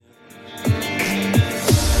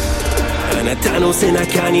なたの背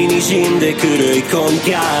中に滲んでくる遺恨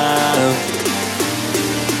が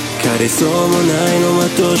枯れそうもないのは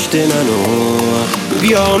どうしてなの。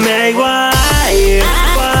病名は